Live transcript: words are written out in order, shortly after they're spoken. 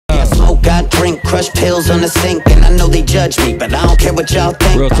smoke, I drink, crush pills on the sink, and I know they judge me, but I don't care what y'all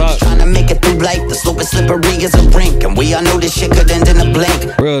think. Real I'm talk. just trying to make it through life. The slope is slippery as a brink, and we all know this shit could end in a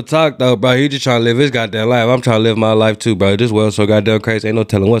blink. Real talk though, bro. He just trying to live his goddamn life. I'm trying to live my life too, bro. This world so goddamn crazy. Ain't no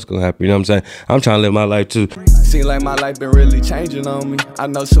telling what's gonna happen. You know what I'm saying? I'm trying to live my life too. Seem like my life been really changing on me. I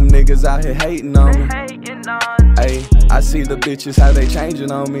know some niggas out here hating on me. Ayy, I see the bitches how they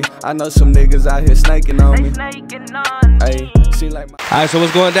changing on me. I know some niggas out here snaking on me. Ayy, seem like my... Alright, so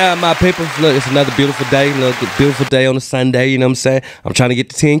what's going down, my people? Look, it's another beautiful day. Another beautiful day on a Sunday. You know what I'm saying? I'm trying to get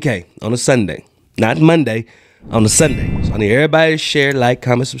to 10K on a Sunday, not Monday. On a Sunday. So I need everybody to share, like,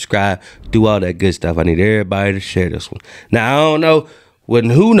 comment, subscribe, do all that good stuff. I need everybody to share this one. Now, I don't know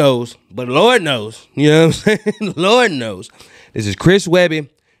who knows, but Lord knows. You know what I'm saying? Lord knows. This is Chris Webby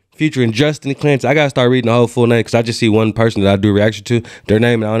featuring Justin and Clancy. I got to start reading the whole full name because I just see one person that I do reaction to, their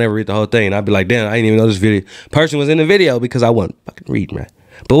name, and I don't ever read the whole thing. And I'd be like, damn, I didn't even know this person was in the video because I wasn't fucking reading, right?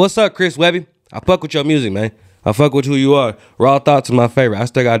 But what's up, Chris Webby? I fuck with your music, man. I fuck with who you are. Raw Thoughts is my favorite. I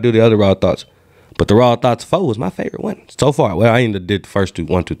still got to do the other Raw Thoughts. But the Raw Thoughts 4 was my favorite one so far. Well, I ain't did the first two,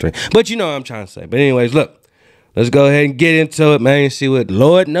 1, 2, 3. But you know what I'm trying to say. But anyways, look. Let's go ahead and get into it, man, and see what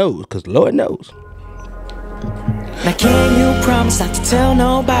Lord knows. Because Lord knows. Now can you promise not to tell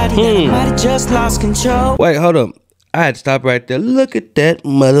nobody that I might have just lost control? Wait, hold up. I had to stop right there. Look at that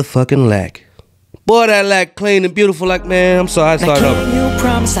motherfucking lack. Boy, that lack clean and beautiful like, man, I'm sorry I started over. Can you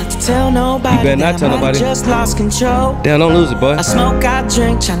promise not to tell nobody? You better not tell nobody. Just lost control. Damn, don't lose it, boy. I smoke, I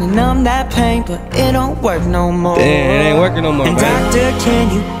drink, trying to numb that pain, but it don't work no more. Damn, it ain't working no more, and man. doctor,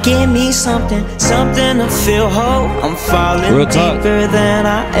 can you give me something to feel whole? I'm falling Real talk. deeper than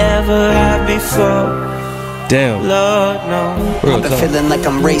I ever have before. Damn. Lord, no. Real I've been talk. feeling like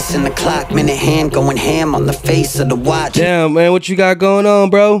I'm racing the clock, minute hand going ham on the face of the watch. Damn, man, what you got going on,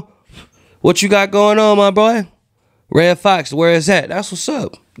 bro? What you got going on, my boy? Red Fox, where is that? That's what's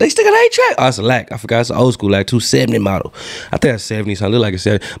up. They still got 8-track. Oh, it's a lack. I forgot. It's an old school lack, 270 model. I think that's 70, so I look like a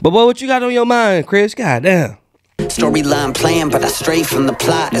 70. But boy, what you got on your mind, Chris? God damn. Storyline playing, but I stray from the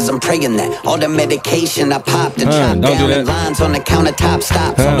plot as I'm praying that all the medication I popped and chopped don't do down that. and lines on the countertop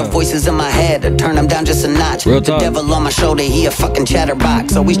stops. All the voices in my head, I turn them down just a notch. Real The talk. devil on my shoulder, he a fucking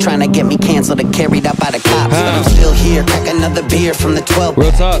chatterbox. Always trying to get me canceled and carried out by the cops. But I'm still here, crack another beer from the 12.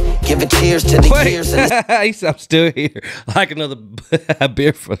 Real talk. Give a cheers to the Wait, years. And he said, I'm still here. Like another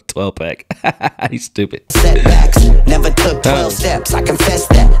beer for a 12-pack. He's stupid. setbacks, never took 12 steps. I confess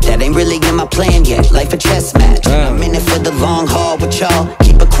that ain't really in my plan yet. Life a chess match. I'm in it for the long haul with y'all.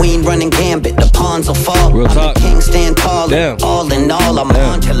 Keep a queen running gambit, the pawns will fall. Real I'm talk. the king, stand tall. Damn. All in all, I'm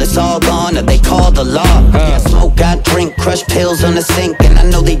on till it's all gone, or they call the law. Yeah, I smoke, I drink, crush pills on the sink, and I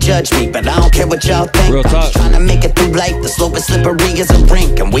know they judge me, but I don't care what y'all think. Real I'm talk. just trying to make it through life. The slope is slippery as a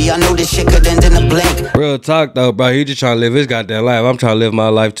brink, and we all know this shit could end in a blink. Real talk though, bro. He just trying to live his goddamn life. I'm trying to live my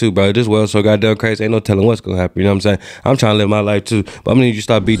life too, bro. This world so goddamn crazy. Ain't no telling what's gonna happen. You know what I'm saying? I'm trying to live my life too. But I'm gonna need you to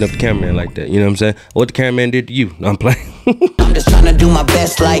stop beating up the cameraman like that. You know what I'm saying? What the cameraman did to you? No, I'm playing. I'm just trying to do my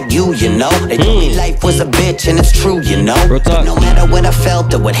best like you know. They told me life was a bitch and it's true, you know. Real talk. But no matter what I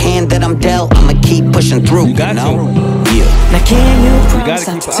felt or what hand that I'm dealt, I'ma keep pushing through, you got know. to. Yeah. Now can you gotta promise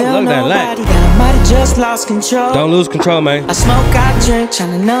not keep- to I tell love that lack. nobody that I might have just lost control? Don't lose control, man. I smoke, I drink,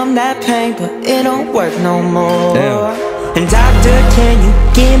 trying to numb that pain, but it don't work no more. Damn. And doctor, can you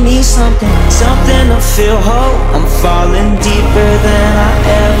give me something to feel whole? I'm falling deeper than I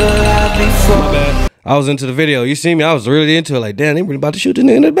ever have before. My bad. I was into the video. You see me? I was really into it. Like, damn, they really about to shoot this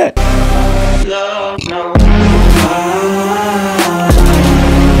nigga in the back. Lord, no.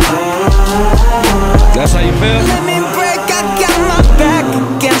 That's how you feel? Let me break, I got my back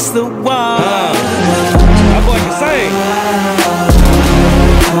against the wall. That boy can sing.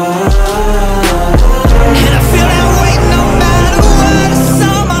 And I feel that weight no matter what, it's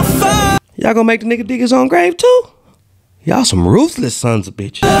on my phone. Y'all gonna make the nigga dig his own grave too? Y'all some ruthless sons of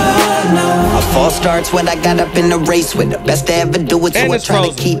bitches. A false start's what I got up in the race with. The best to ever do it, so And I it's try to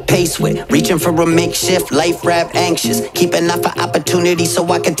frozen. keep pace with. Reaching for a makeshift life, rap anxious. Keeping out for opportunity so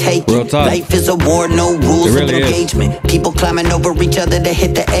I can take Real it. talk. Life is a war, no rules It really of is. engagement. People climbing over each other to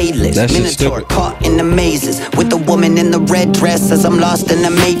hit the A-list. That shit's Minotaur stupid. caught in the mazes with the woman in the red dress as I'm lost in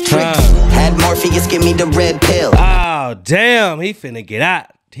the matrix. Had Morpheus give me the red pill. Oh, damn. He finna get out.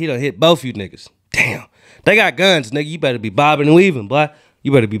 He done hit both you niggas. Damn. They got guns, nigga. You better be bobbing and weaving, boy.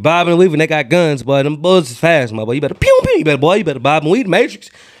 You better be bobbing and weaving. They got guns, boy. Them bullets is fast, my boy. You better pew pew. You better, boy. You better bob and weave. The Matrix.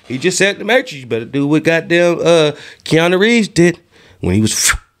 He just said the Matrix. You better do what goddamn Keanu Reeves did when he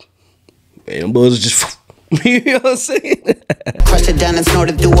was. And them bullets just You know what I'm saying? Crush it down and snort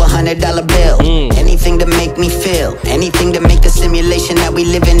it through $100 bill. Anything to make me feel, anything to make the simulation that we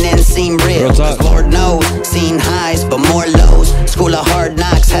living in seem real. Cause Lord knows, seen highs but more lows. School of hard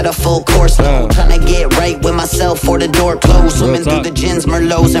knocks had a full course load. Tryna get right with myself for the door closed. Swimming through the gins,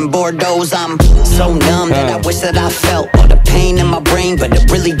 Merlots, and Bordeaux's. I'm so numb that I wish that I felt all the pain in my brain, but it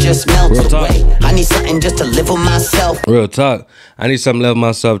really just melts away. I need something just to live with myself. Real talk. I need something to live with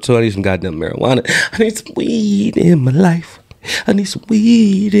myself too. I need some goddamn marijuana. I need some weed in my life. I need some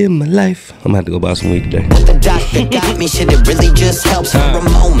weed in my life. I'm gonna have to go buy some weed today. The doctor got me, shit, it really just helps for a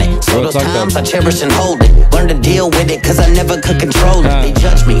moment. So those times I cherish and hold it. Learn to deal with it, cause I never could control it. They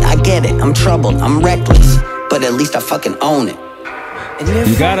judge me, I get it, I'm troubled, I'm reckless, but at least I fucking own it.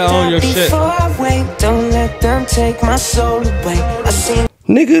 You gotta own your shit. Don't let them take my soul away.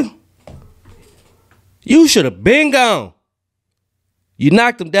 Nigga, you should have been gone. You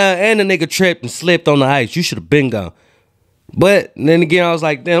knocked him down and the nigga tripped and slipped on the ice. You should have been gone. But then again, I was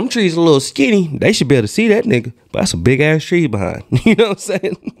like, damn, them trees a little skinny. They should be able to see that nigga. But that's a big ass tree behind. You know what I'm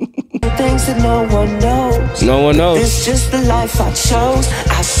saying? Things that no one knows. No one knows. It's just the life I chose.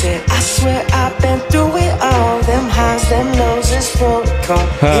 I said, I swear I've been through it all. Them highs, them lows, it's protocol.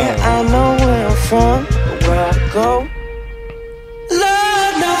 Yeah, I know where I'm from, but where I go,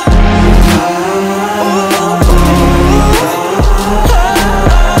 Lord knows.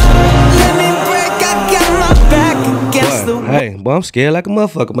 Let me break, I got my back against the wall. Hey, boy, I'm scared like a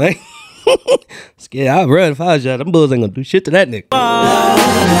motherfucker, man. Scared. I'd run if I was y'all. Them bulls ain't gonna do shit to that nigga.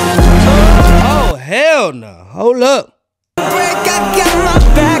 Oh, hell no. Hold up. Break, I got my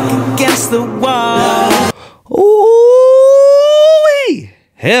back against the wall. Ooh,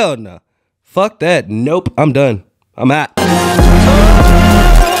 hell no. Fuck that. Nope. I'm done. I'm out.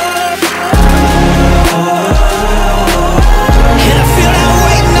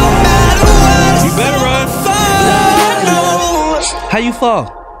 You better run. How you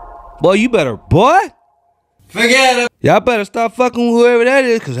fall? Boy, you better, boy. Forget it. Y'all better stop fucking with whoever that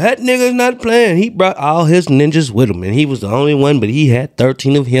is, because that nigga's not playing. He brought all his ninjas with him, and he was the only one, but he had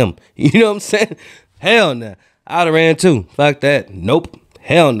 13 of him. You know what I'm saying? Hell no. I'd have ran too. Fuck that. Nope.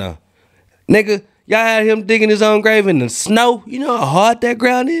 Hell no. Nigga, y'all had him digging his own grave in the snow. You know how hard that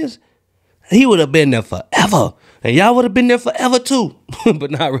ground is? He would have been there forever. And y'all would have been there forever too.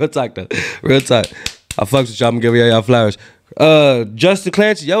 But not real talk though. Real talk. I fucks with y'all. I'm gonna give y'all flowers. Justin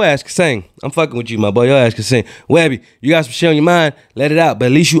Clancy, your ass can sing. I'm fucking with you, my boy. Your ass can sing. Webby, you got some shit on your mind, let it out. But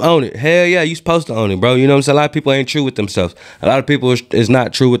at least you own it. Hell yeah, you supposed to own it, bro. You know what I'm saying? A lot of people ain't true with themselves. A lot of people is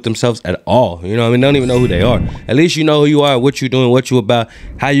not true with themselves at all. You know what I mean? They don't even know who they are. At least you know who you are, what you doing, what you about,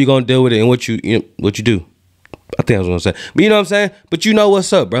 how you gonna deal with it, and what you do. I think I was gonna say. But you know what I'm saying? But you know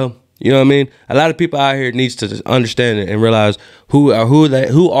what's up, bro. You know what I mean? A lot of people out here needs to understand it and realize who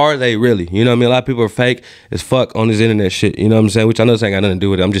are they really? You know what I mean? A lot of people are fake as fuck on this internet shit. You know what I'm saying? Which I know this ain't got nothing to do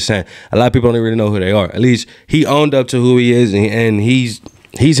with it. I'm just saying a lot of people don't even really know who they are. At least he owned up to who he is, and he's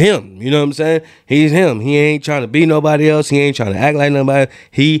him. You know what I'm saying? He's him. He ain't trying to be nobody else. He ain't trying to act like nobody.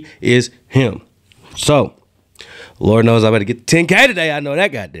 He is him. So, Lord knows I better get 10K today. I know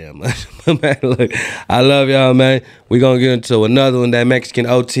that goddamn much. Man, look, I love y'all, man. We gonna get into another one. That Mexican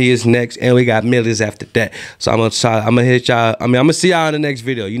OT is next, and we got millions after that. So I'm gonna hit y'all. I'm gonna see y'all in the next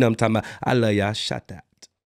video. You know what I'm talking about. I love y'all. Shut that.